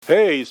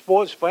Hey,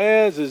 sports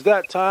fans, it's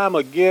that time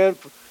again.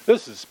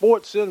 This is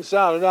Sports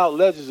Inside and Out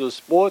Legends of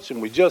Sports,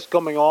 and we're just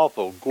coming off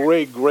a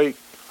great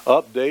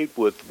update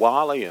with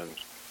Wally and,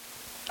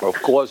 of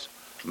course,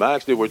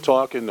 Max. They were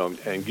talking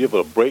and give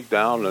a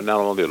breakdown of not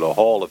only the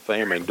Hall of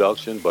Fame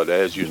induction, but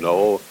as you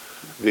know,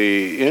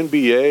 the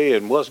NBA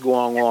and what's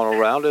going on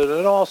around it,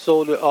 and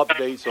also the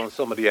updates on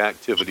some of the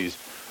activities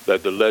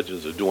that the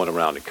legends are doing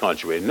around the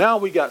country. And now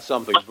we got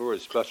something very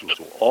special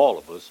to all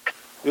of us.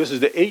 This is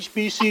the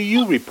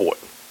HBCU report.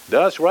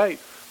 That's right.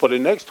 For the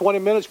next 20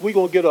 minutes, we're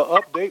going to get an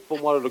update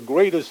from one of the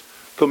greatest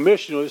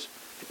commissioners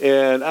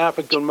in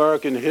African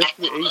American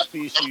history.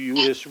 HBCU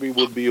history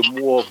would be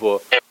more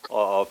of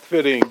a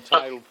fitting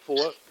title for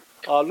it.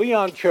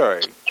 Leon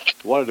Kerry,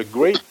 one of the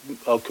great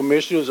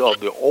commissioners of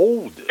the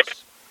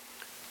oldest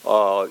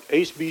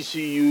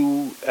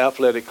HBCU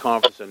athletic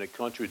conference in the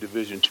country,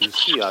 Division II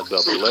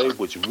CIAA,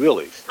 which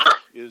really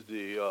is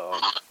the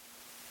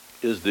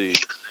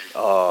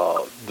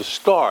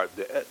start,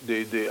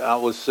 I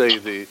would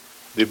say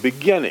the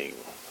beginning,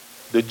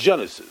 the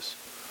genesis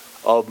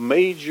of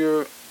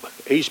major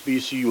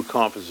HBCU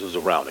conferences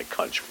around the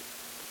country.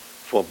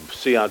 From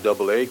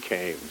CIAA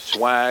came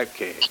SWAC,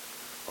 came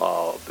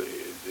the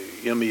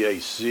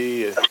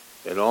MEAC,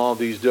 and all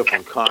these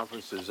different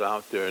conferences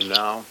out there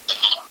now.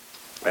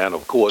 And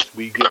of course,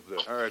 we give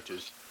the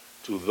heritage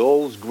to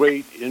those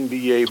great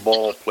NBA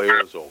ball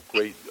players or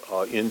great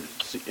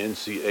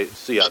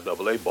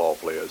CIAA ball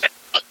players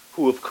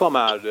who have come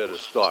out of there to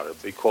start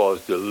it,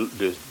 because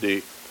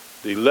the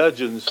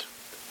legends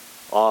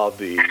are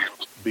the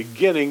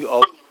beginning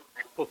of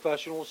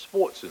professional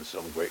sports in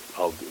some great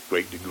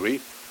degree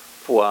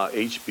for our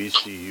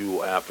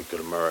HBCU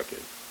African American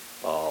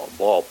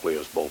ball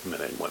players, both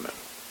men and women.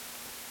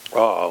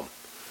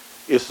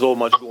 It's so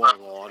much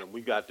going on, and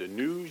we got the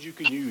news you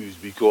can use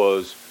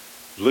because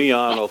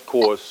Leon, of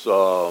course,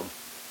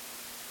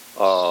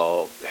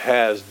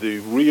 has the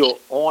real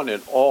on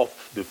and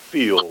off the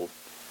field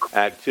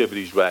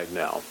activities right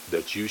now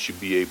that you should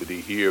be able to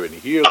hear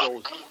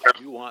those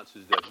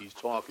nuances that he's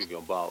talking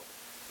about,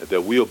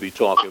 that we'll be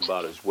talking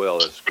about as well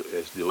as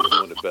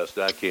doing the best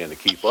I can to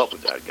keep up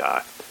with that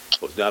guy.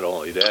 Because not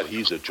only that,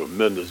 he's a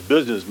tremendous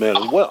businessman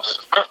as well,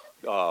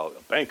 a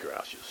banker,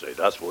 I should say.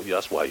 That's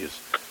why his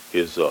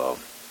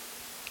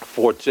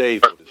forte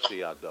for the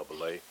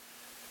CIAA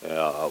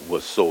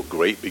was so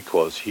great,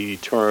 because he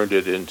turned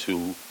it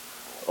into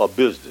a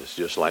business,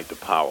 just like the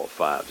Power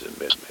Fives and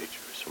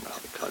mid-majors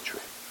around the country.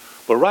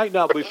 But right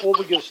now, before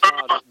we get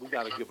started, we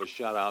got to give a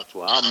shout out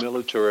to our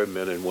military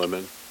men and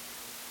women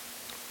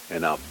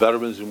and our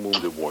veterans and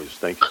wounded warriors.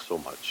 Thank you so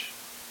much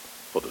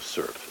for the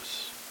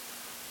service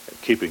and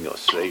keeping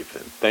us safe.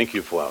 And thank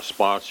you for our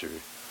sponsor.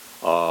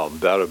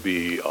 That'll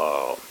be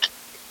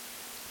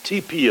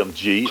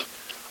TPMG,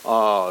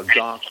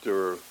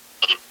 Dr.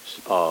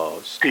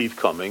 Steve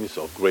Cummings,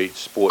 a great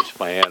sports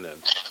fan,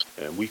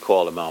 and we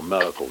call him our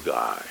medical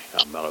guy,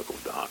 our medical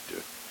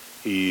doctor.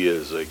 He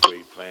is a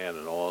great fan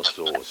and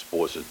also a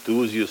sports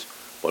enthusiast,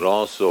 but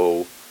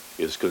also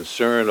is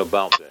concerned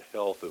about the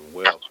health and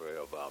welfare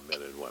of our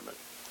men and women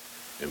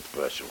in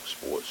professional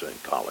sports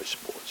and college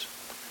sports.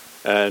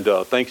 And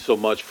thanks so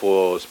much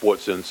for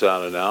Sports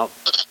Inside and Out,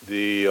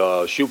 the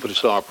Shoot for the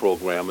Star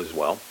program as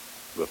well,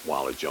 with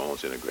Wally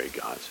Jones and the great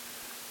guys.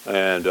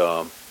 And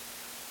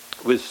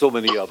with so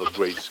many other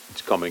greats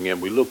coming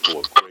in, we look for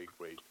a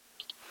great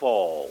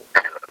fall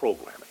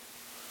programming.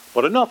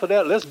 But enough of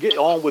that. Let's get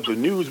on with the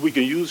news we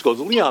can use, because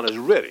Leon is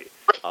ready.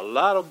 A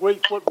lot of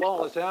great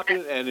football is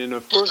happening, and in the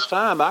first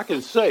time I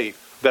can say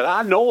that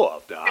I know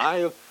of.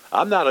 Now,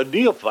 I'm not a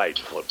neophyte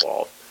in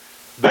football.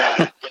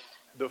 But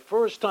the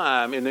first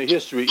time in the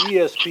history,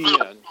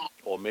 ESPN,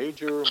 or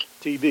major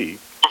TV,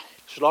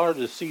 started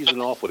the season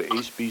off with an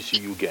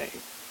HBCU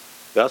game.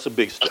 That's a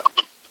big step.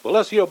 But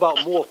let's hear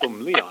about more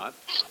from Leon.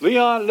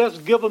 Leon, let's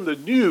give them the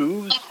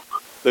news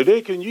that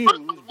they can use,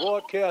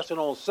 broadcasting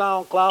on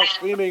SoundCloud,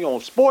 streaming on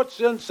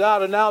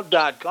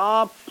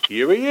sportsinsideandout.com.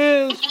 Here he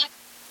is.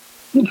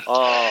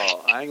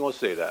 I ain't going to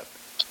say that.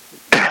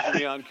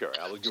 Leon Kerry.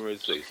 I was going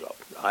to say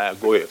something.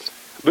 Go ahead.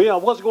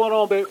 Leon, what's going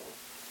on, babe?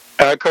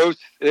 Coach,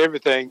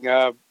 everything.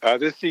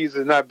 This season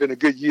has not been a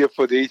good year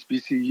for the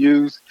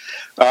HBCUs.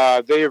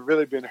 They have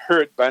really been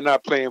hurt by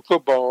not playing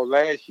football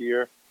last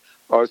year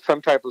or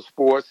some type of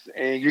sports,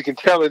 and you can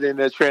tell it in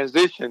their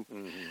transition.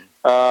 Mm-hmm.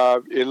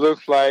 It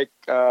looks like,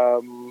 they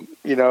are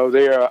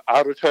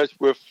out of touch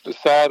with the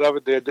side of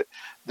it.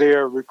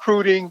 Their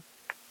recruiting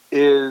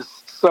is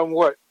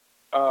somewhat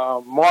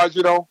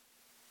marginal.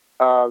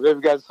 They've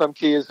got some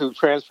kids who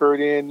transferred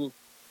in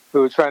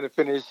who are trying to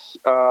finish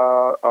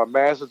a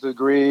master's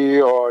degree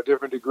or a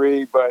different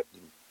degree, but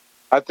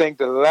I think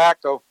the lack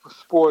of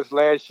sports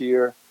last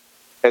year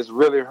has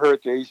really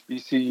hurt the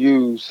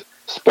HBCUs,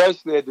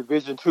 especially at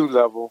Division II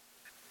level.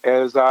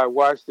 As I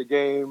watched the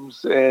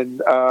games,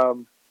 and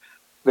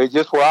they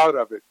just were out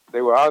of it. They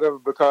were out of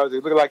it because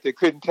it looked like they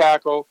couldn't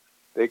tackle,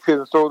 they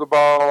couldn't throw the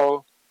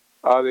ball,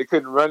 they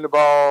couldn't run the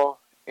ball,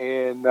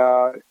 and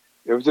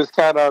it was just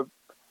kind of,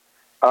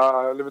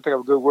 let me think of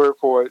a good word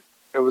for it.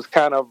 It was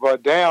kind of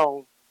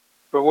down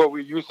from what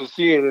we used to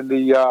seeing in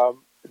the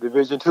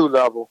Division II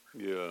level.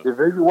 Yeah.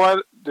 Division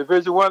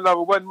I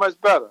level wasn't much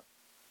better.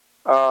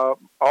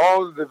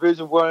 All the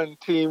Division I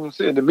teams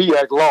in the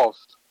MEAC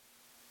lost.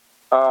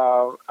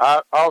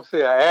 I'll say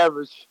there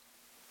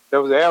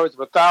was an average of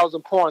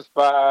 1,000 points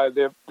by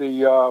the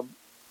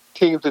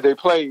teams that they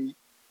played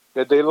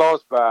that they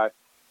lost by.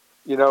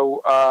 You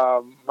know,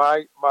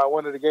 my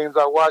one of the games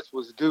I watched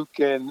was Duke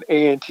and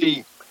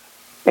A&T,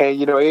 and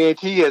you know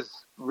A&T has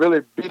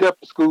really beat up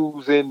the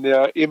schools in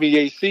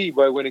MEAC,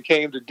 but when it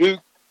came to Duke,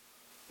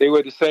 they were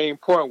at the same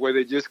point where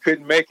they just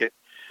couldn't make it.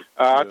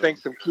 I think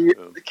some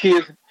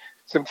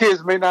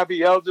kids may not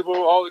be eligible.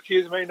 All the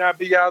kids may not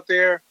be out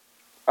there,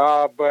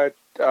 but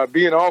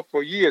being off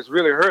for years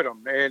really hurt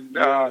them. And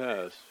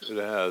it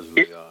has,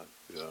 Leon.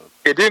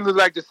 It didn't look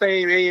like the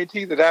same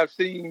A&T that I've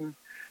seen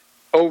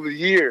over the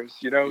years,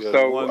 you know. Yeah,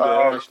 so the one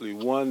that actually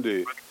won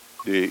the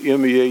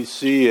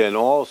MEAC, and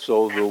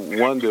also the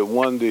one that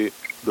won the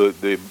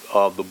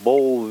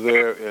bowl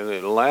there in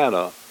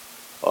Atlanta.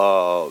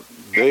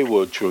 They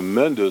were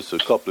tremendous a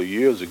couple of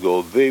years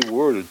ago. They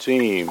were the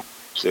team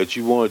that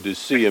you wanted to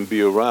see and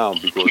be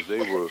around, because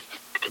they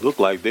looked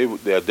like they were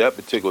at that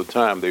particular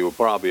time. They were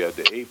probably at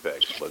the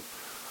apex, but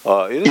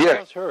it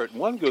has hurt.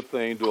 One good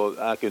thing, though,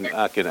 I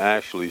can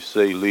actually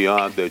say,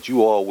 Leon, that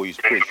you always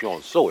push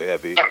on so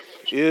heavy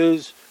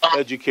is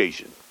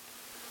education.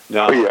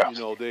 Now, you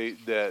know,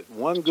 that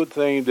one good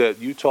thing that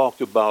you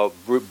talked about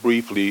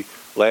briefly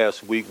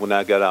last week when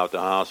I got out the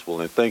hospital,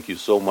 and thank you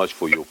so much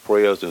for your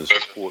prayers and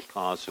support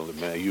constantly,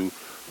 man.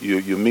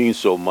 You mean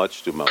so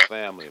much to my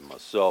family and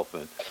myself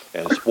and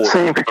sports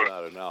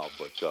inside and out.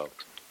 But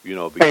you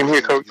know,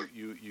 because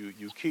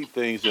you keep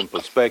things in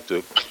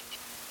perspective.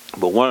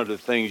 But one of the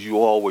things you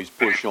always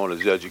push on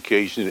is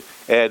education.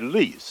 At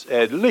least,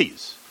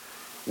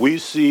 we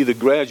see the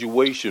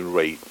graduation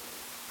rate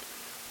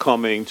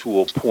coming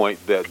to a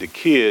point that the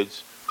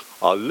kids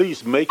are at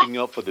least making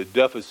up for the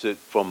deficit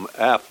from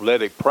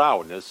athletic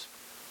prowess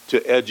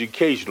to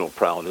educational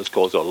prowess,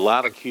 because a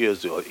lot of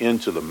kids are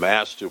into the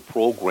master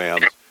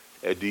programs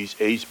at these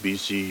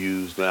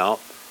HBCUs now,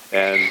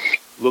 and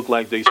look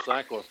like they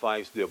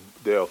sacrifice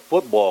their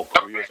football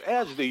careers,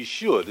 as they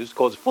should. It's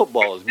because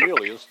football is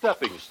merely a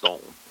stepping stone.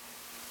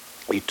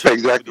 He took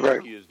exactly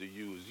right. Kids to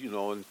use, you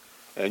know,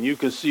 and you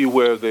can see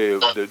where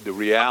the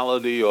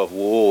reality of,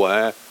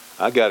 whoa,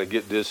 I got to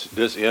get this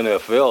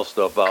NFL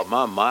stuff out of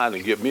my mind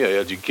and get me an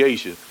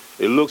education.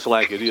 It looks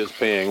like it is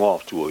paying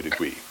off to a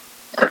degree.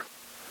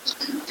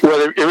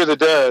 Well, it really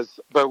does.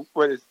 But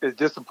what is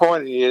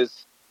disappointing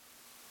is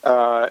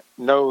none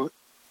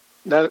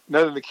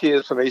of the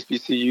kids from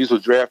HBCUs were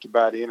drafted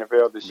by the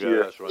NFL this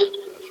year. That's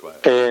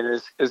right. And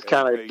it's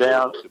kind of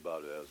down.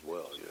 About it as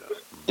well,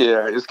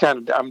 yeah, it's kind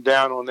of, I'm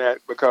down on that,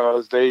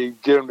 because they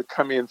get them to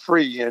come in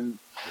free, and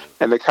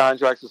the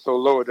contracts are so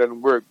low it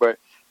doesn't work. But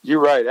you're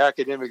right,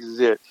 academics is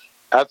it.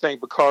 I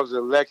think because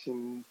of the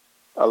election,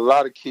 a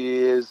lot of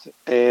kids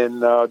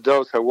and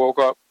adults have woke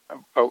up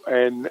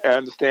and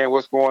understand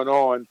what's going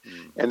on,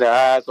 and their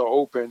eyes are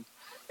open.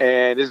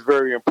 And it's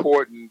very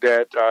important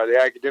that the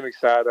academic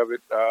side of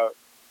it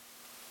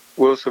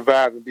will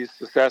survive and be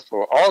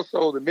successful.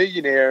 Also, the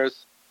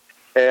millionaires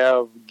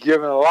have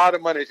given a lot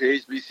of money to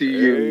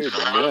HBCUs.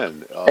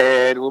 Amen.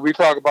 And when we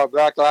talk about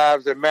Black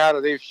Lives That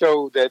Matter, they've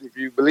showed that if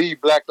you believe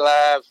Black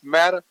Lives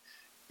Matter,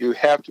 you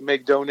have to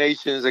make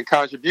donations and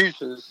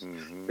contributions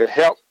to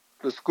help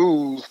the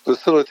schools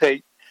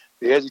facilitate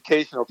the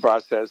educational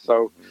process.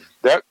 So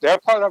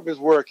that part of it is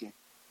working.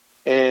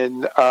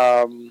 And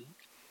I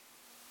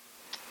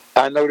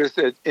noticed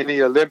that in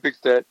the Olympics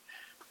that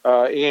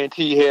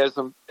A&T has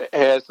some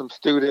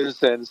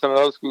students, and some of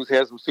those schools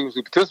had some students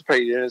who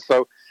participated in it.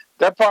 So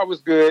that part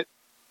was good.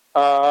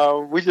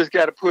 We just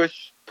got to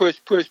push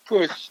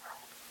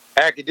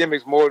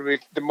academics more than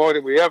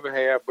we ever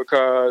have,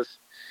 because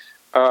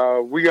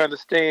we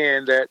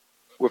understand that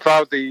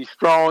without the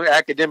strong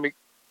academic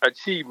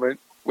achievement,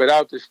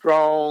 without the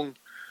strong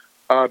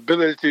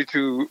ability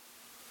to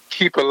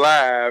keep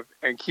alive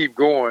and keep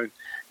going,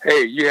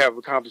 hey, you have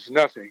accomplished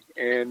nothing.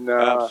 And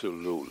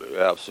absolutely.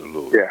 Yeah.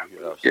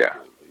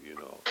 You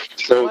know,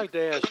 so I'd like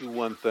to ask you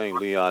one thing,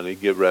 Leon, and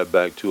get right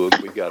back to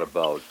it. We got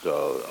about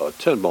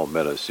 10 more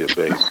minutes here,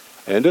 babe.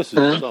 And this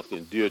is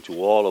something dear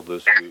to all of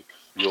us.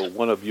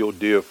 One of your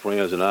dear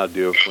friends and our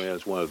dear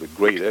friends, one of the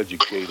great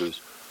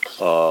educators,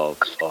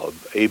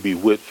 A.B.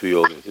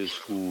 Whitfield and his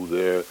school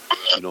there,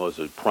 you know, as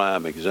a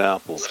prime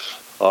example.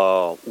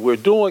 We're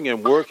doing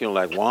and working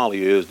like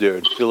Wally is there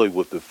in Philly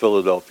with the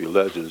Philadelphia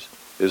Legends.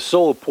 It's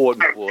so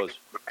important for us,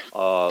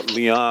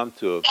 Leon,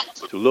 to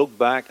look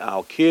back.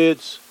 Our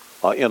kids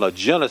are in a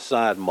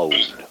genocide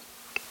mode.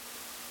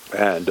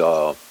 And,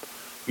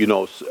 you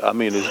know, I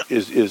mean,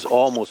 it's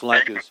almost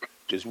like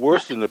it's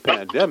worse than the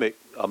pandemic,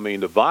 I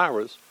mean, the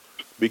virus,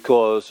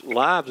 because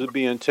lives are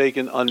being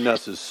taken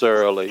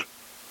unnecessarily.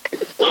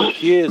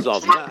 Kids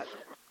are not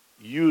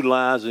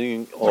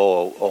utilizing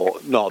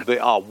they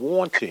are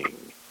wanting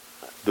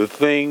the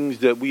things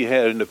that we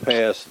had in the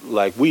past,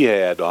 like we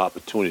had the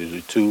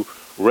opportunity to,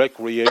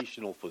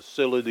 recreational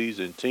facilities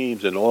and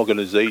teams and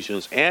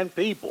organizations and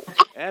people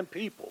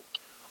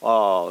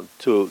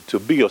to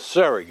be a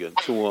surrogate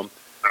to them.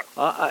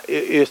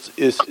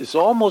 It's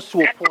almost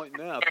to a point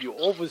now. If you're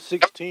over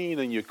 16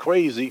 and you're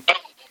crazy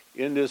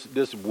in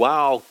this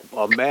wild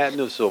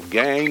madness of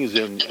gangs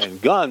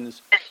and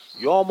guns,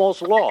 you're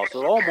almost lost.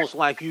 It's almost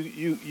like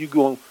we're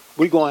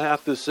going to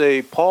have to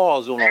say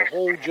pause on a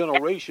whole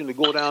generation to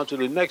go down to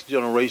the next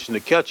generation to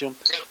catch them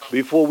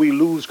before we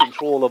lose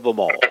control of them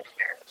all.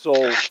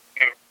 So,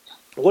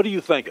 what do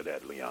you think of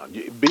that, Leon?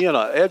 Being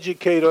an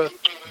educator,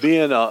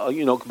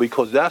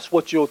 because that's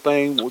what your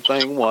thing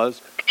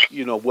was,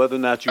 whether or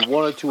not you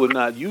wanted to or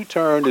not, you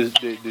turned the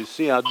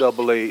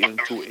CIAA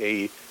into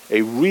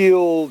a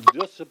real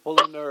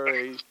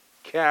disciplinary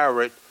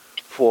carrot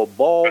for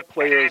ball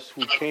players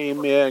who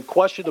came in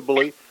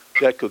questionably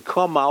that could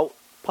come out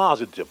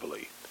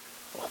positively.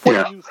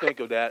 What do you think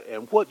of that,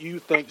 and what do you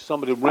think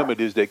some of the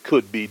remedies that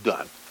could be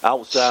done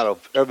outside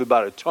of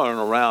everybody turning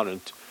around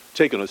and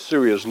taking a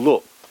serious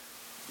look?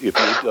 If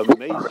you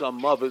made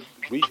some of it,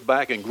 reach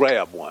back and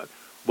grab one.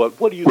 But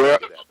what do you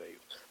think of that, babe?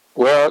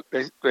 Well,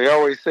 they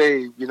always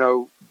say,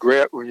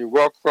 grab when you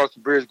walk across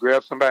the bridge,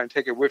 grab somebody and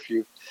take it with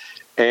you.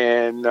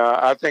 And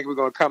I think we're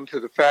going to come to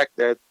the fact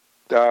that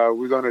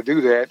we're going to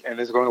do that, and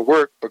it's going to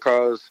work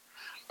because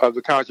of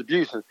the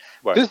contribution.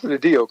 Right. This is the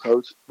deal,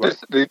 Coach. Right.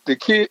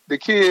 The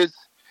kids,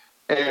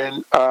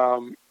 and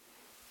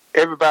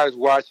everybody's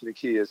watching the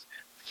kids.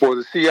 For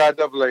the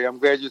CIAA, I'm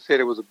glad you said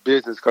it was a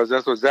business, because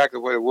that's exactly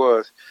what it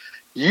was.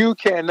 You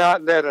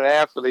cannot let an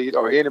athlete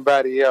or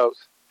anybody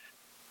else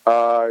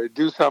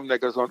do something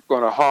that's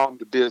going to harm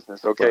the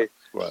business, okay?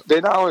 Right. They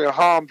not only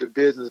harm the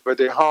business, but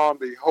they harm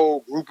the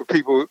whole group of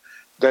people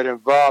that are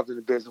involved in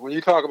the business. When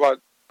you talk about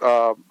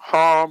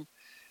harm,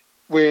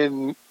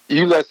 when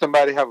you let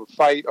somebody have a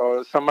fight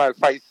or somebody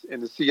fights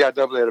in the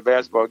CIAA at a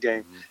basketball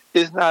game,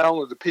 it's not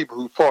only the people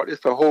who fought,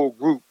 it's the whole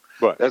group.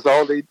 Right. That's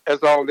all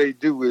they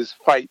do is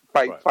fight,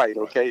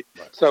 okay?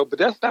 Right. So, but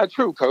that's not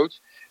true, Coach.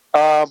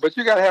 But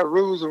you got to have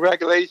rules and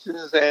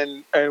regulations,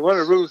 and one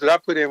of the rules that I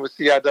put in with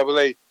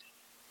CIAA,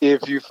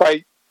 if you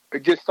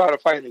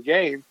started fighting a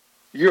game,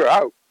 you're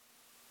out.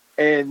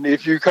 And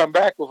if you come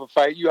back with a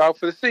fight, you're out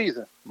for the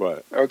season.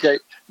 Right. Okay?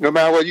 No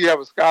matter whether you have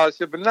a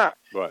scholarship or not.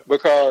 Right.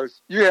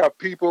 Because you have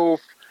people,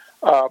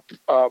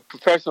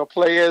 professional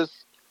players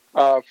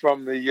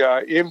from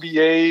the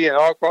NBA and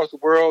all across the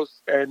world,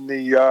 and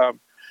the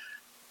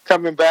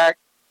coming back,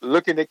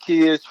 looking at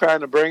kids, trying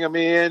to bring them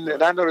in.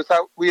 And I noticed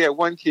we had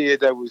one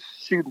kid that was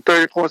shooting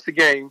 30 points a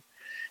game.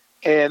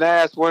 And I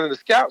asked one of the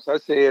scouts, I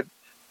said,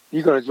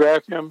 "You going to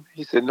draft him?"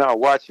 He said, "No,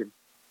 watch him."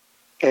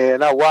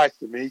 And I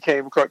watched him. And he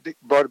came, brought the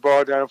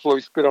ball down the floor,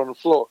 he spit on the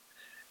floor.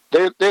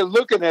 They're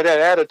looking at that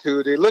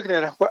attitude. They're looking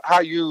at how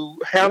you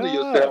handle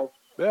yourself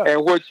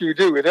and what you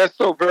do. And that's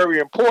so very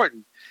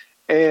important.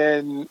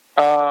 And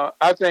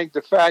I think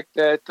the fact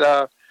that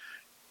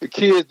the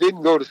kids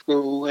didn't go to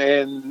school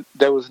and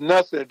there was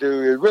nothing to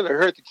do, it really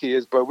hurt the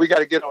kids, but we got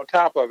to get on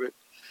top of it.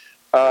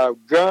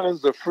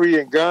 Guns are free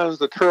and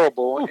guns are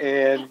terrible.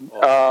 And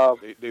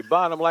they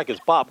buy them like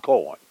it's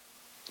popcorn.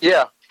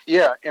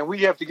 Yeah, and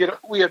we have to get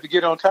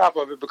on top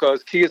of it,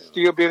 because kids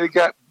still being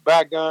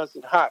buy guns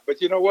and hot.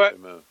 But you know what?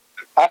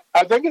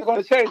 I think it's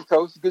going to change,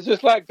 Coach, because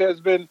just like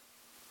there's been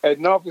at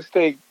Norfolk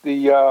State,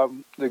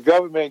 the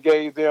government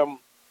gave them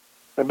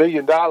 $1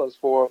 million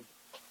for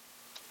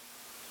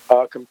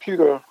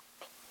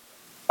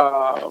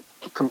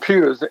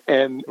computers,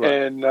 and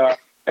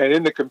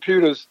in the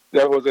computers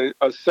there was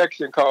a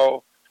section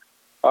called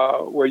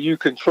where you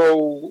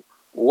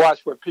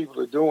watch what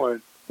people are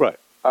doing. Right.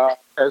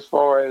 As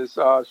far as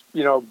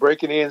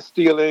breaking in,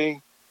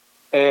 stealing,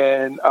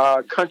 and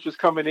countries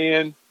coming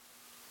in,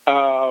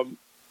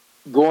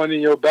 going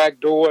in your back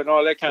door, and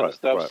all that kind of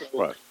stuff.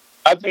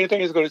 I think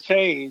it's going to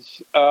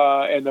change,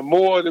 and the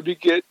more that we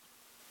get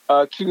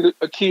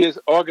kids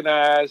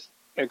organized,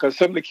 and because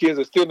some of the kids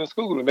are still in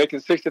school and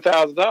making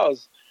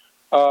 $60,000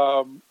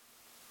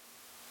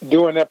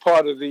 doing that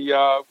part of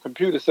the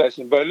computer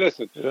session. But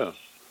listen,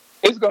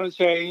 it's going to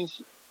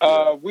change.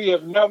 We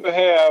have never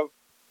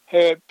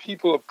had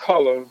people of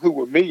color who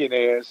were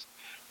millionaires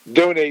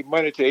donate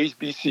money to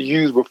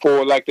HBCUs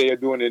before like they are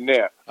doing it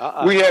now.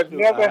 I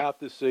have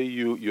to say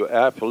you're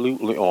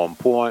absolutely on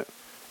point.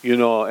 And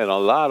a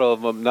lot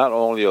of them not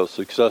only are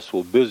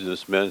successful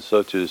businessmen,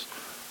 such as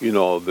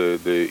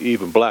the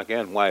even black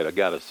and white. I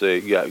gotta say,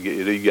 you got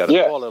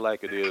to call it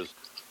like it is.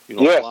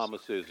 Obama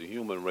says the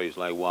human race,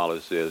 like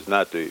Wallace says,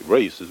 not the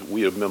race.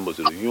 We are members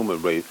of the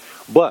human race,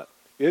 but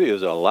it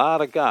is a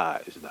lot of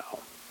guys now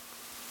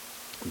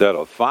that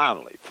are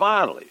finally.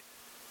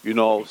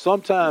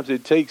 Sometimes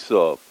it takes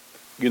we're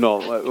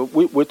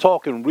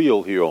talking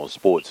real here on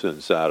Sports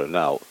Insider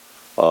now,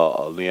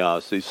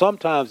 Leon. See,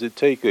 sometimes it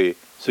takes a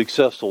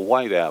successful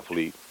white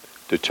athlete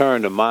to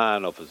turn the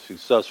mind of a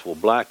successful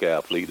black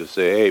athlete to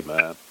say, "Hey,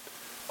 man."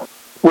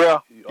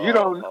 Well, you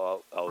don't.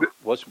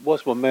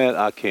 What's my man?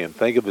 I can't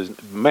think of his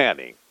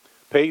Manning,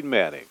 Peyton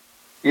Manning.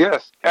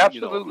 Yes,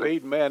 absolutely.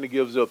 Peyton Manning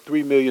gives up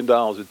 $3 million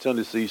to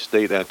Tennessee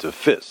State and to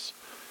Fisk.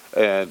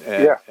 and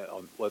Yeah.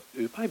 what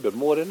it might be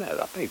more than that.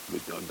 I think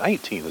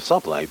 19 or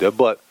something like that.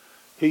 But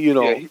he,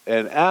 Yeah.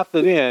 and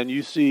after then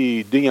you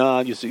see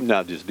Dion. You see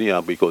not just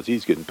Dion because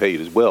he's getting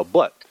paid as well,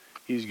 but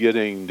he's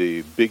getting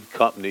the big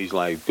companies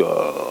like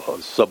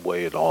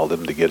Subway and all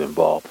them to get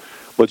involved.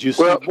 But you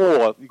see Well,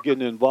 more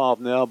getting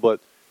involved now. But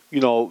you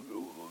know,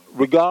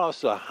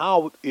 regardless of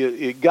how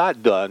it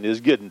got done, it's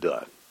getting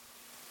done.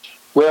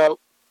 well,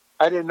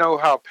 I didn't know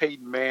how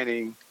Peyton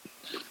Manning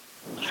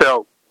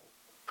felt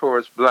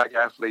towards black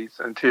athletes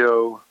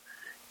until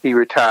he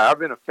retired. I've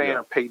been a fan Yeah,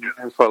 of Peyton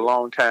Manning for a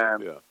long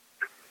time. yeah,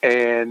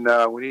 And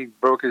when he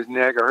broke his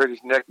neck, I hurt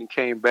his neck and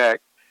came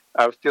back,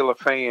 I was still a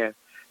fan.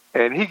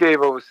 And he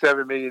gave over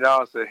 $7 million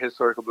to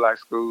historical black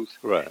schools,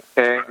 right.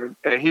 and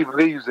he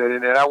believes in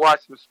it. And I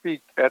watched him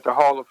speak at the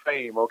Hall of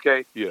Fame.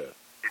 Okay, Yeah,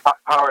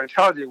 how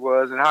intelligent he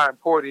was and how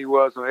important he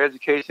was on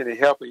education and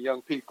helping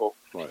young people,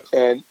 right.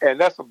 and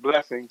that's a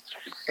blessing.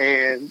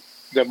 And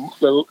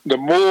the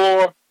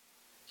more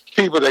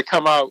people that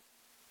come out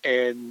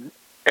and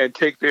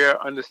take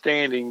their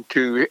understanding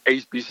to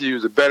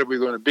HBCUs, the better we're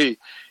going to be.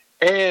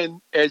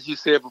 And as you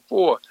said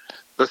before,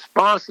 the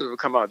sponsors will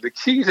come out. The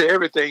key to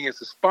everything is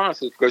the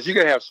sponsors, because you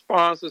can have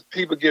sponsors,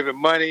 people giving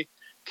money,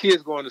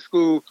 kids going to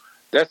school.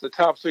 That's the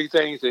top three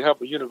things that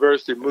help a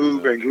university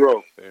move Amen. and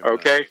grow. Amen.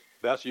 Okay?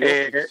 That's your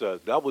And, success.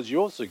 That was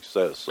your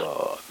success,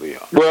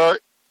 Leon. well,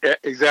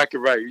 exactly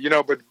right.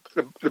 But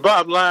the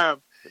bottom line,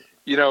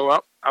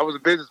 I was a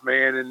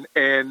businessman,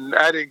 and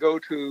I didn't go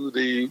to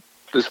the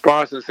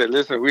sponsor and said,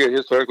 listen, we're a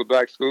historical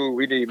black school.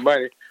 We need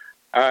money.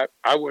 I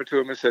went to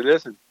him and said,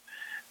 listen,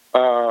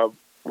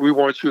 we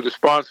want you to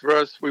sponsor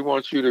us. We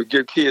want you to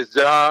give kids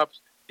jobs,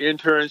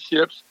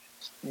 internships.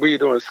 We're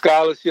doing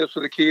scholarships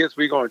for the kids.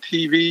 We're going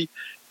TV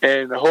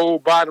and the whole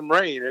bottom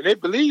range. And they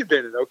believed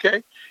in it,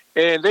 okay?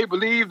 And they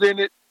believed in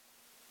it,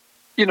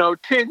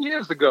 10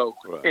 years ago.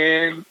 Right.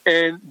 And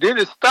then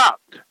it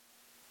stopped.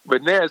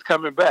 But now it's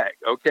coming back,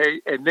 okay?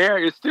 And now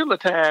it's still a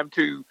time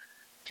to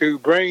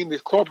bring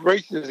these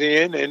corporations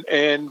in,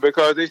 and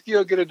because they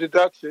still get a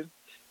deduction,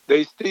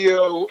 they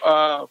still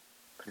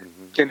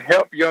can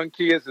help young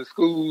kids in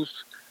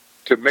schools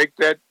to make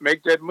that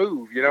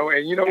move,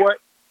 And you know what?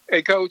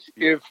 Hey, Coach,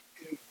 if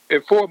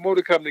Ford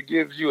Motor Company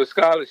gives you a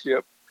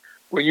scholarship,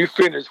 when you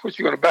finish, what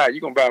you going to buy? You're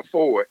going to buy a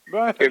Ford.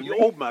 Right.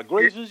 Oh, my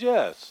gracious,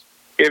 yes.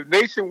 If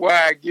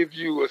Nationwide gives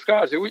you a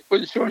scholarship,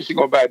 what insurance you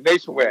going to buy?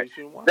 Nationwide.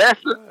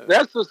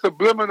 That's a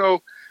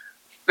subliminal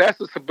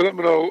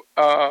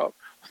thought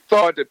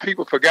that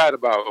people forgot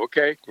about,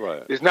 okay?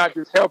 Right. It's not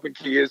just helping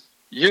kids.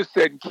 You're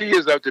setting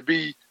kids up to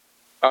be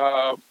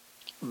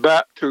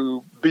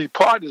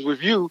partners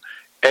with you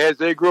as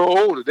they grow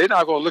older. They're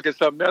not going to look at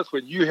something else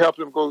when you help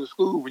them go to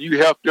school, when you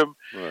help them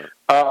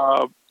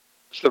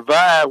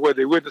survive where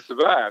they wouldn't have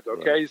survived,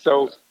 okay? Right.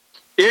 So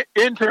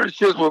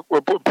internships were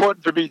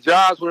important for me.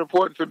 Jobs were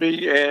important for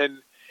me. And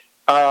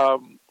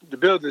to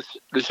build this,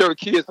 to show the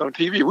kids on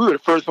TV, we were the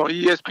first on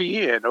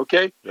ESPN,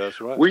 okay?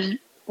 That's right.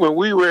 When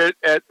we were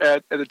at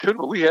the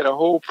tournament, we had a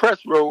whole press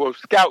row of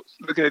scouts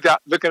looking at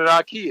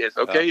our kids,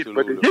 okay?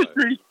 Absolutely.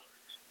 But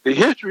the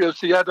history of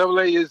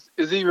CIAA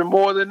is even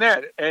more than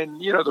that. And,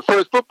 the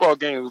first football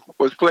game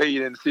was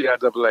played in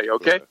CIAA,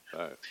 okay?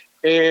 Right.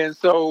 And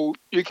so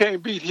you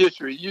can't beat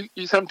history. You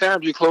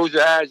sometimes you close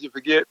your eyes, you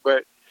forget,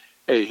 but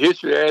hey,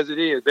 history as it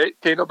is.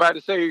 Can't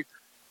nobody say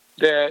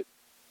that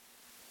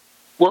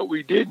what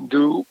we didn't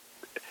do,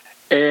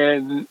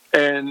 and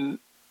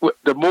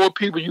the more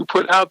people you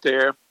put out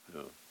there,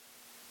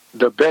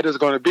 the better it's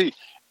going to be.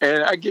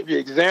 And I give you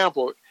an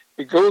example.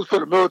 It goes for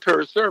the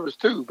military service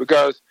too,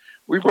 because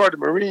we brought the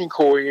Marine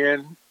Corps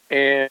in,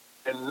 and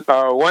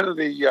one of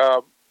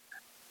the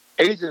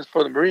agents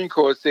for the Marine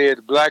Corps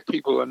said black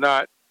people are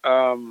not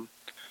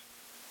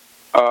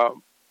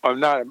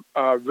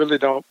really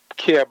don't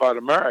care about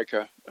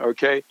America,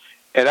 okay?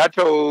 And I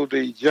told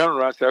the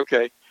general, I said,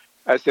 okay,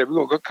 we're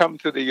going to come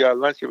to the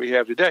luncheon we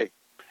have today.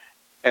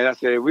 And I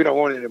said, we don't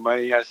want any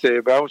money. I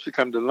said, but I want you to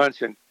come to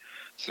luncheon.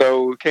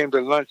 So we came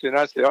to luncheon.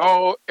 I said,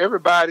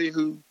 everybody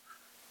who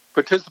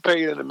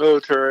participated in the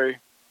military,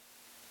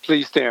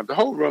 please stand. The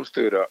whole room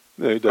stood up.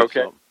 Yeah,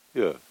 okay. Something.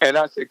 Yeah. And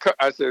I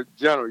said,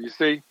 General, you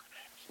see,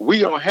 we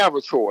don't have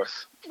a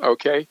choice.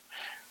 Okay.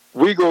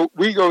 We go to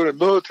the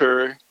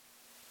military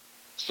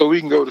so we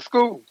can go to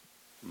school.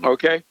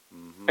 Okay.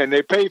 Mm-hmm. And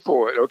they pay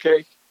for it.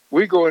 Okay.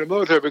 We go in the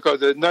military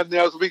because there's nothing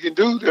else we can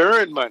do to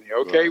earn money.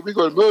 Okay. Right. We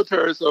go to the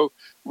military so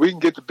we can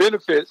get the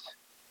benefits.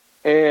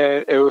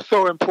 And it was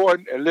so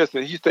important. And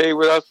listen, he stayed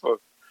with us for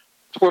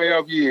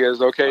 12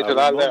 years, okay, till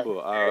I left.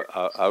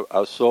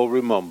 I so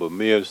remember.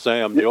 Me and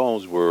Sam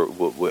Jones were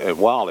and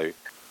Wally.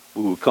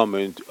 We were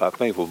coming, I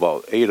think, for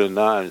about 8 or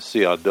 9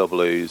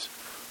 CIAAs.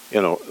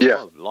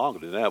 Longer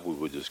than that, we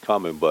were just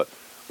coming. But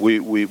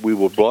we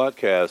were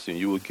broadcasting.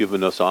 You were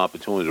giving us an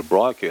opportunity to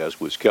broadcast,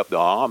 which kept the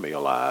Army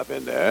alive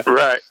in there.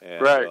 Right,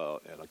 right.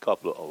 And a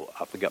couple of,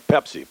 I forgot,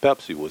 Pepsi.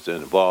 Pepsi was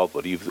involved,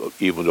 but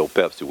even though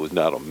Pepsi was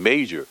not a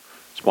major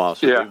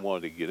sponsor, they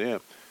wanted to get in.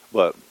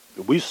 But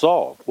we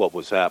saw what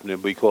was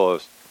happening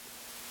because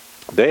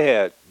they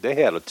had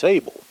a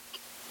table,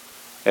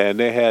 and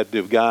they had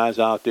the guys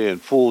out there in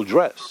full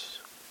dress.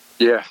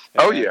 Yes.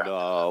 And, Oh yeah.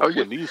 Oh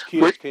yeah. When these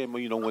kids came,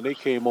 when they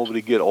came over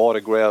to get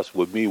autographs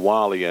with me,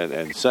 Wally,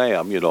 and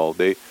Sam,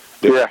 they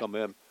would come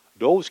in.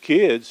 Those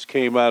kids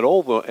came right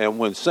over, and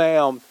when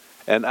Sam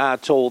and I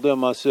told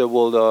them, I said,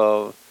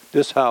 well,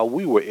 this is how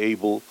we were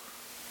able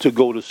to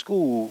go to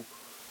school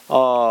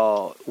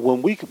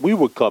when we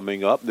were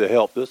coming up. They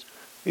helped us.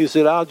 He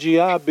said, our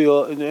GI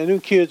Bill, and them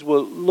kids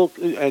would look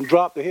and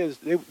drop their heads.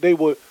 They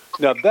would.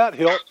 Now that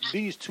helped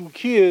these two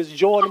kids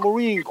join the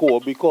Marine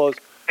Corps because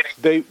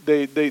they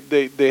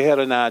had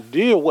an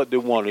idea what they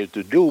wanted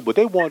to do, but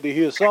they wanted to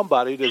hear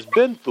somebody that's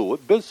been through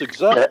it, been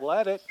successful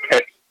at it,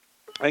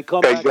 and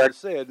come back and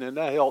say it, and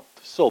that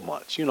helped so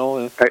much,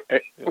 Well,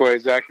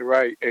 exactly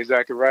right.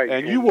 Exactly right.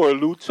 And you were a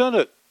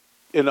lieutenant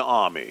in the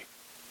Army.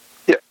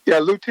 Yeah,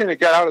 lieutenant,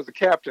 got out as a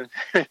captain.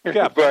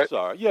 Captain,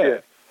 sorry.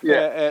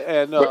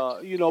 And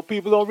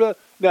people don't realize.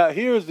 Now,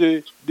 here's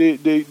the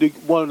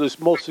one of the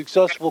most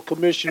successful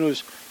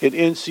commissioners in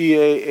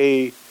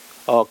NCAA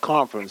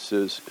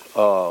conferences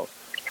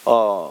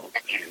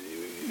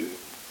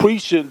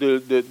preaching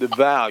the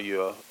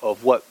value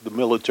of what the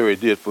military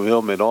did for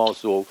him, and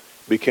also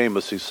became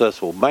a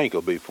successful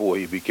banker before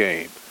he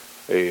became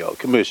a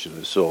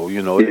commissioner. So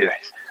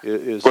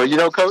it's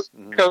well, Coach,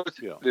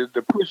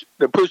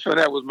 the push on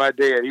that was my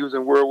dad. He was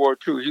in World War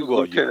II. He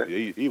was lieutenant.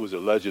 He was a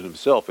legend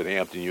himself at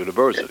Hampton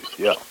University.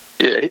 Yeah.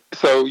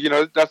 So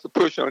that's the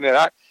push on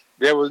that.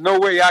 There was no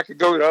way I could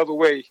go the other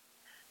way,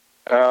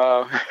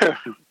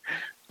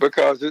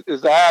 because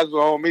his eyes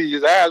were on me.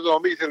 His eyes were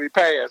on me till he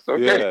passed.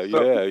 Okay?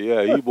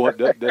 Yeah. He want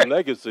that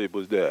legacy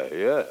was there.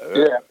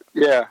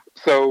 Yeah.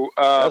 So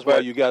that's why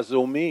you got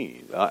so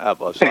mean.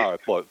 I'm sorry,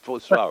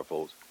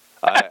 folks.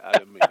 I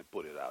didn't mean to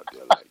put it out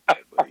there like that,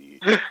 but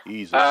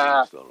he's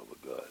a son of a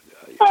gun.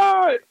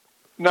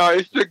 No,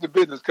 it's strictly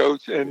business,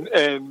 Coach, and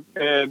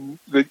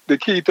the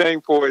key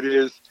thing for it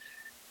is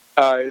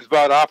it's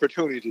about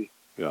opportunity.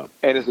 Yeah.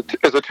 And it's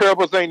a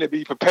terrible thing to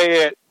be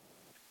prepared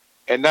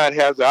and not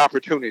have the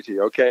opportunity.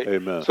 Okay.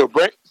 Amen. So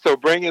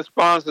bringing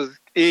sponsors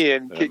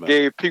in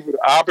gave people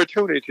the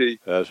opportunity.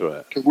 That's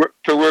right. To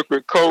work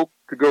with Coke,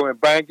 to go in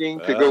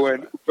banking, to go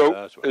in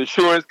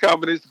insurance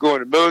companies, to go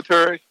in the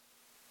military.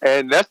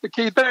 And that's the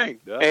key thing.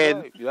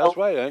 That's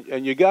right.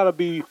 And you got to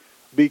be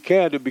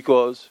candid,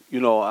 because,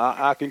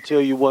 I can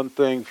tell you one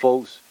thing,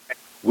 folks.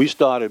 We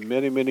started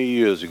many, many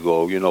years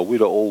ago. We're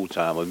the old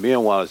timers. Me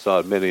and Wally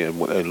started many,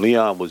 and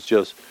Leon was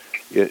just,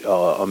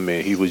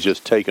 he was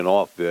just taking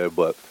off there.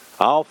 But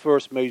our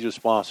first major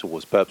sponsor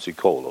was Pepsi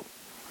Cola.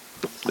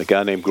 The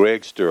guy named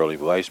Greg Sterling,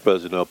 vice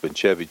president up in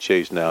Chevy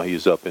Chase now.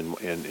 He's up in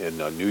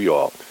New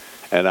York.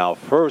 And our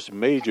first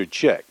major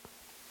check,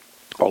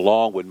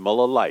 along with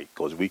Miller Lite,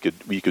 because we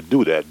could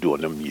do that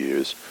during them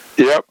years.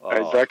 Yep,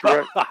 exactly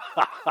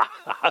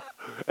right.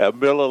 At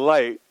Miller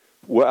Lite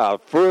were our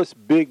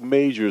first big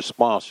major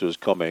sponsors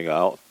coming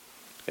out,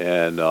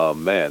 and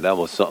man, that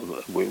was something.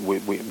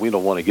 We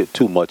don't want to get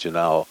too much in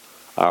our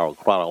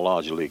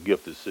chronologically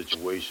gifted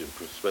situation,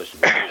 especially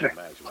with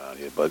Max around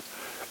here. But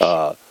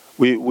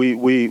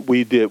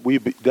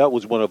that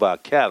was one of our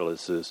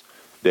catalysts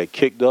that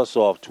kicked us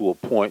off to a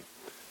point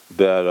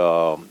that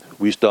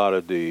we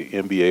started the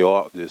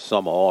NBA the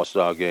summer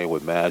All-Star game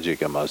with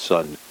Magic and my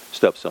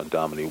stepson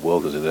Dominique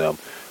Wilkins and them.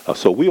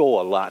 So we owe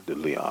a lot to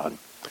Leon,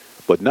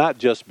 but not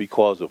just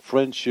because of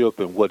friendship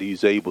and what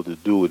he's able to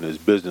do in his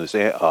business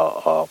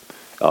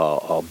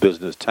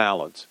business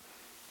talents,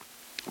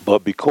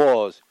 but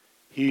because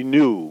he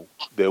knew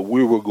that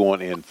we were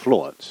going to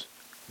influence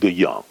the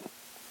young.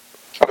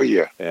 Oh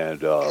yeah.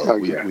 And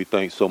we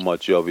thank so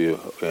much of you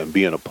and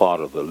being a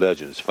part of the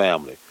Legends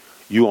family.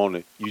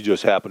 You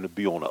just happen to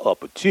be on the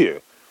upper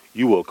tier.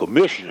 You were a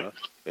commissioner,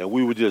 and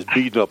we were just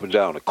beating up and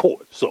down the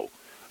court. So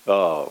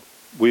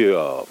we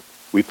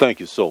thank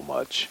you so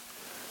much.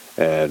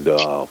 And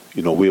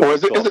we've been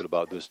talking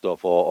about this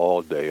stuff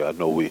all day. I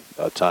know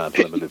our time's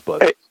limited,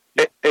 but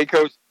hey,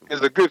 Coach,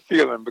 it's a good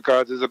feeling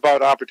because it's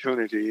about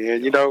opportunity,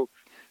 and so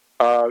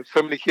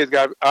many kids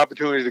got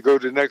opportunity to go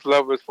to the next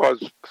level as far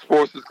as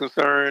sports is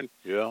concerned.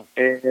 Yeah,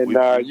 and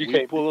we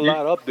can't pull a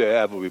lot up there,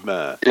 haven't we,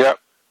 man? Yep.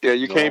 Yeah,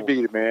 you can't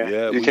beat it, man.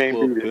 Yeah, you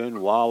can't beat it.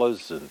 Ben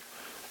Wallace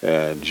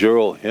and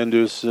Gerald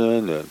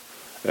Henderson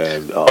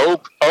and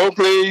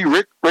Oakley,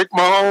 Rick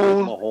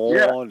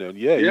Mahone. And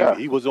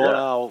he was on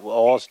our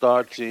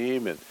All-Star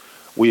team, and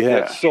we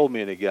had so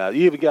many guys.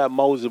 He even got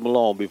Moses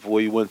Malone before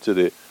he went to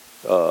the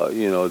up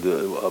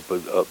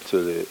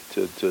to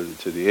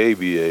the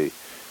ABA,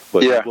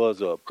 but it was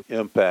an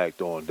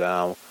impact on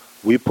down.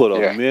 We put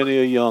up many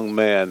a young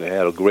man that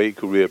had a great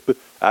career.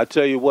 I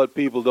tell you what,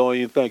 people don't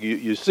even think.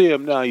 You see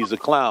him now; he's a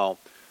clown.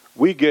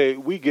 We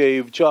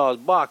gave Charles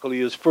Barkley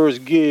his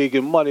first gig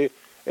and money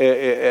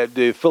at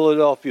the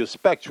Philadelphia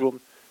Spectrum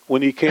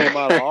when he came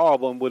out of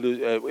Auburn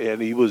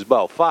and he was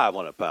about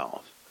 500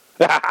 pounds.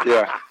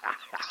 Yeah.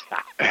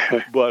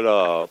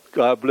 But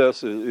God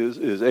bless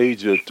his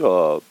agent,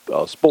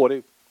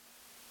 Sporty.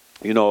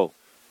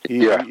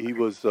 He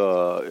was,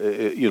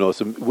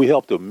 we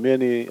helped a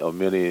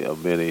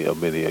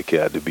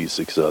cat to be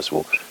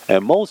successful,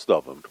 and most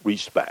of them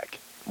reached back.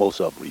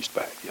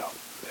 Yeah,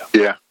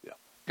 Yeah.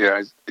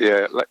 yeah,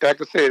 Yeah. Like I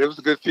said, it was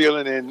a good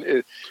feeling,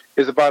 and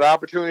it's about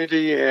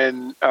opportunity.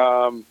 And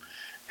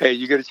hey,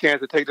 you get a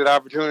chance to take that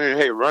opportunity.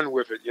 Hey, run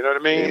with it. You know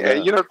what I mean? Amen.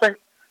 And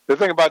the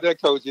thing about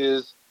that, coach,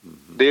 is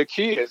their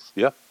kids.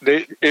 Yeah,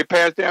 it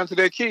passed down to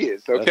their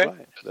kids. Okay,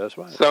 that's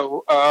right.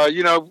 so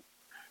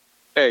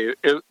hey,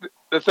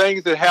 the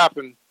things that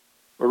happen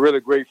were really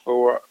great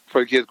for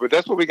the kids. But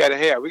that's what we got to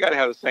have. We got to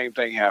have the same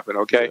thing happen.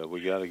 Okay, Yeah,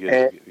 we gotta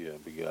get. We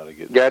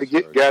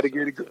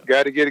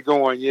got to get it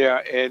going.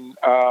 Yeah, and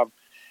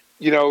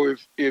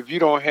if you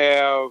don't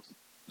have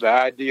the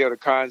idea, the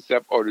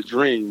concept, or the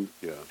dream,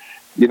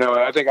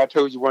 I think I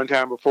told you one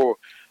time before,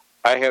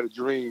 I had a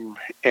dream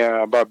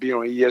about being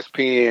on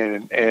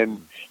ESPN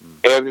and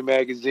Ebony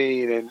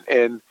Magazine,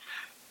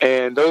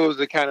 and those are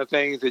the kind of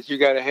things that you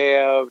got to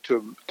have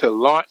to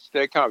launch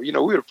that conference.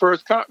 We're the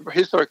first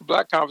historical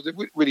black conference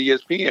with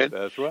ESPN.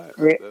 That's right.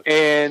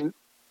 And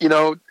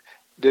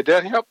did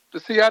that help the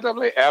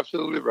CIAA?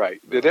 Absolutely right.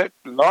 Did that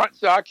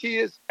launch our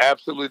kids?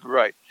 Absolutely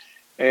right.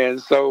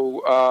 And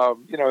so,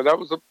 that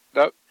was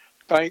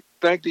thank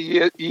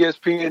the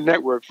ESPN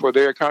network for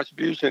their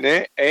contribution.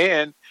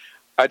 And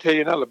I tell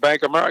you another,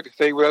 Bank of America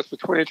stayed with us for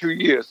 22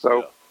 years.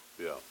 So,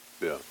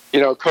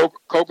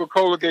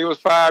 Coca-Cola gave us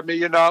 $5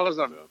 million,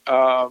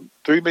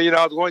 $3 million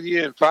one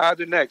year and $5 million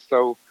the next.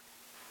 So,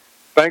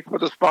 thanks for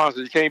the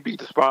sponsors. You can't beat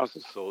the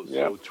sponsors. So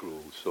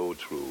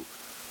true.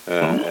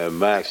 And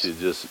Max is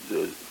just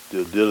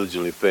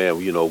diligently fan.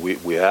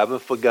 We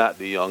haven't forgot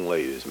the young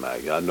ladies,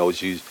 Max. I know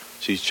she's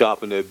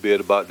chopping their bit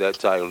about that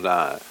Title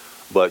IX,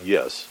 but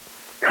yes,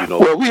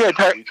 well,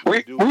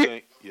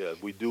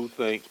 we do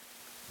think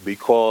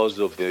because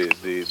of the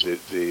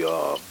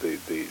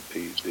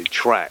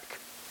track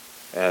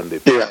and the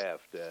path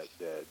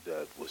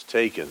that was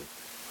taken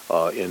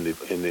in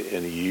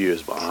the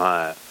years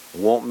behind,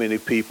 won't many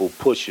people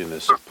pushing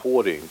and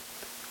supporting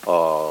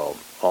on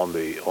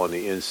the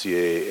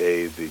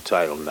NCAA the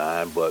Title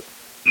IX, but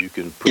you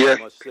can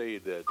pretty much say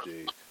that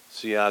the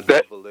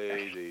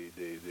CIAA,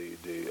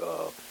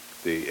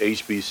 the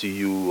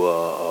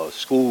HBCU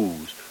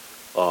schools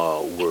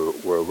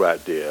were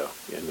right there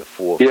in the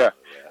forefront of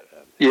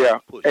that.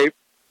 And pushed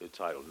the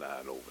Title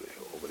IX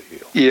over the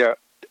hill. Yeah.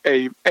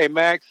 Hey,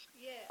 Max.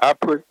 Yeah.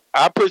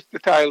 I pushed the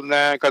Title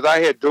IX because I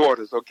had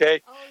daughters.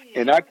 Okay. Oh, yeah.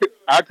 And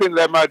I couldn't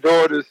let my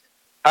daughters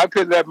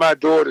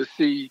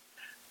see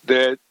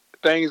that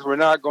things were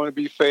not going to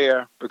be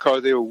fair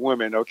because they were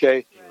women.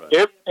 Okay.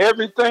 Right.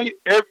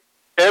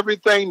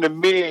 Everything the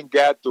men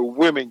got, the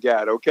women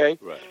got. Okay.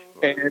 Right.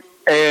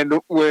 And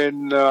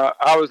when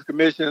I was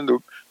commissioned,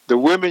 the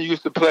women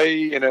used to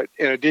play in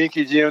a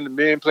dinky gym. The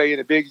men played in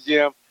a big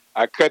gym.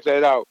 I cut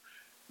that out.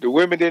 The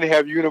women didn't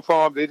have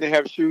uniforms. They didn't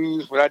have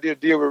shoes. When I did a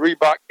deal with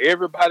Reebok,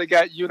 everybody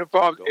got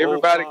uniforms.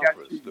 Everybody got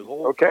shoes. The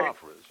whole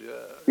conference,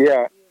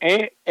 yeah.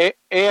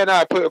 And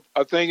I put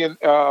a thing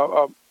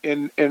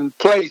in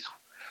place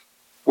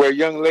where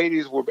young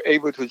ladies were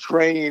able to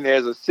train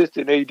as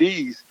assistant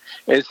ADs.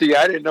 And see,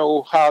 I didn't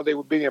know how they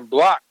were being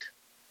blocked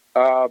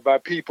by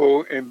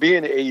people and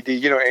being an AD,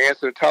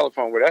 answer the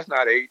telephone. Well, that's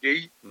not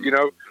AD,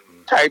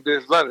 type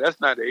this letter.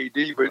 That's not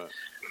AD. But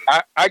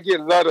I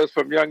get letters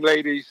from young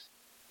ladies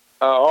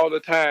all the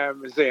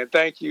time and saying,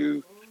 thank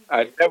you.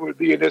 I'd never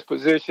be in this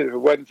position if it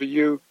wasn't for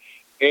you.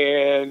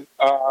 And,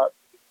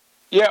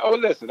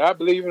 listen, I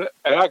believe in it.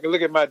 And I can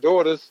look at my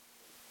daughters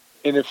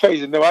in the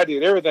face and know I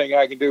did everything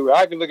I can do.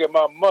 I can look at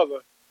my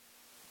mother,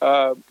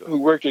 who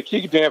worked at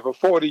Kiki for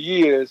 40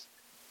 years,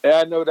 and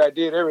I know that I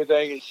did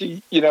everything. And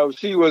she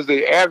was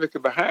the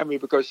advocate behind me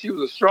because she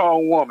was a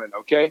strong woman,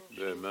 okay?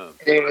 Amen.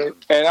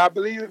 And I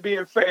believe in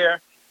being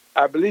fair.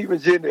 I believe in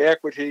gender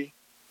equity.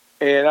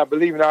 And I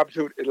believe in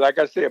opportunity. Like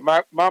I said,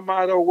 my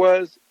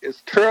motto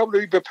is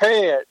terribly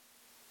prepared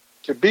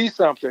to be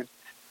something,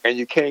 and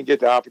you can't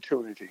get the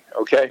opportunity,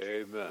 okay?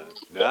 Amen.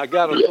 Now, I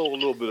got to throw a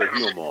little bit of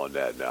humor on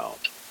that now.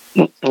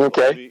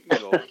 Okay.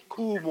 Not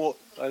Cool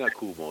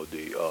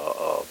D.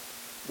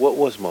 What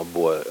was my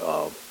boy?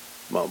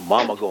 My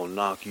mama gonna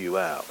knock you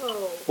out.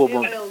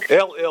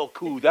 LL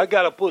Cool. I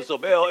gotta put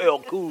some LL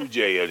Cool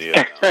J in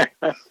here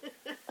now.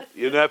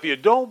 If you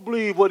don't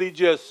believe what he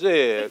just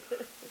said,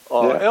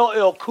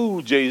 LL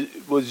Cool J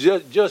was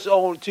just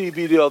on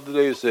TV the other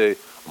day and say,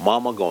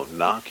 "Mama gonna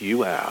knock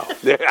you out."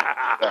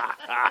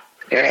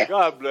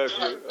 God bless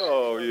you.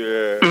 Oh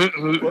yeah.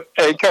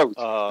 Hey, Coach.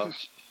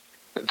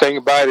 The thing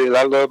about it is,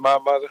 I love my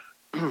mother.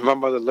 My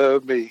mother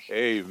loved me.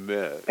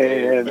 Amen.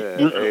 And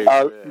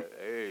Amen.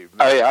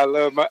 I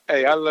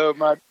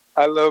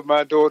love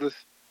my daughters,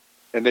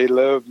 and they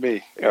love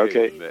me.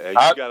 Okay. Amen. And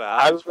you got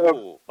a house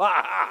full.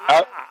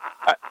 I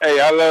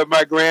love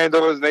my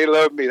granddaughters, and they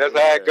love me. That's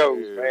how it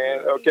goes, man.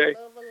 Okay.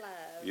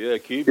 Yeah,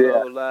 keep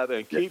love alive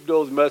and keep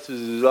those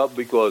messages up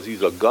because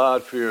he's a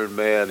God-fearing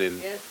man,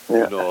 and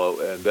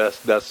and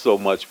that's so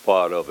much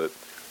part of it.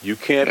 You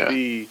can't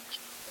be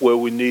where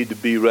we need to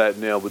be right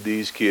now with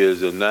these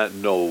kids and not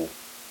know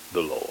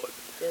the Lord.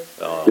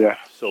 Yeah.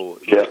 So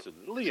listen,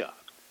 Leon,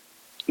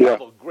 Yeah.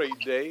 have a great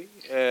day.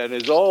 And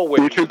as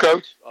always, You too,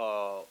 Coach.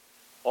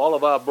 all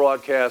of our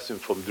broadcasting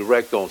from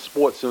direct on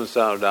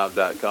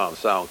sportsinsiderout.com,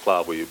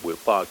 SoundCloud, where we're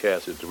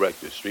podcasting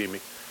direct and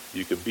streaming.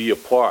 You can be a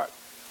part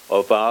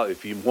of our,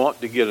 if you want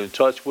to get in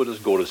touch with us,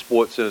 go to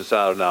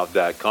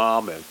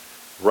sportsinsiderout.com and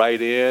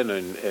write in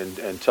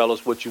and tell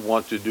us what you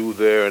want to do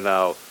there in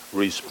our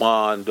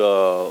respond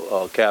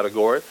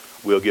category.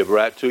 We'll get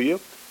right to you.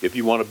 If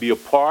you want to be a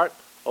part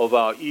of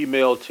our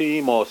email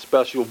team or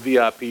special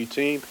VIP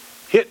team,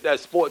 hit that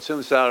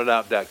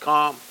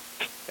sportsinsiderout.com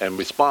and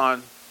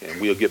respond,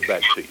 and we'll get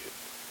back to you.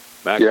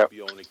 Mac will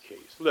be on the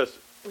case.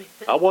 Listen,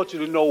 I want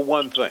you to know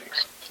one thing.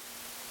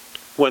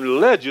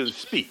 When legends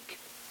speak,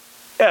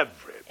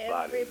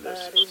 everybody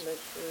listens.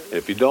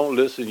 If you don't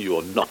listen,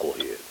 you're a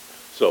knucklehead.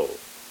 So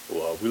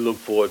we look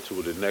forward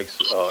to the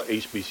next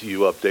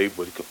HBCU update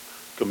with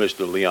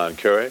Commissioner Leon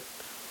Kerry.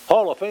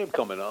 Hall of Fame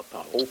coming up.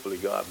 Hopefully,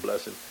 God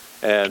bless him.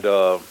 And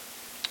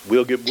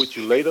we'll get with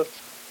you later.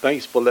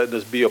 Thanks for letting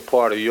us be a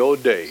part of your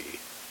day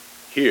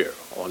here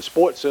on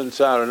Sports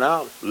Inside and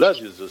Out,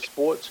 Legends of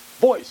Sports,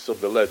 voice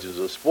of the Legends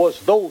of Sports,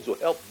 those who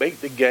help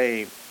make the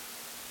game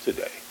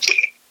today.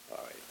 All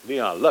right.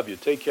 Leon, love you.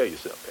 Take care of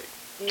yourself,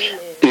 baby.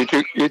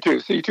 You too.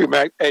 See you too,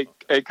 Mac. Hey,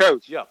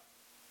 Coach. Yeah.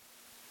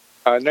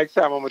 Next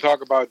time I'm going to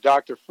talk about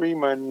Dr.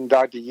 Freeman,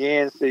 Dr.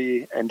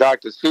 Yancey, and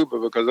Dr. Super,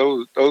 because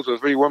those are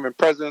 3 women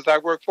presidents I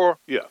worked for.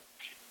 Yeah.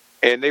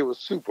 And they were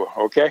super,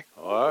 okay?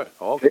 All right.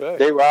 Okay.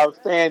 They were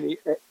outstanding.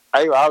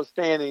 They were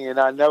outstanding, and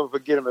I'll never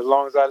forget them as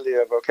long as I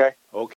live, okay? Okay.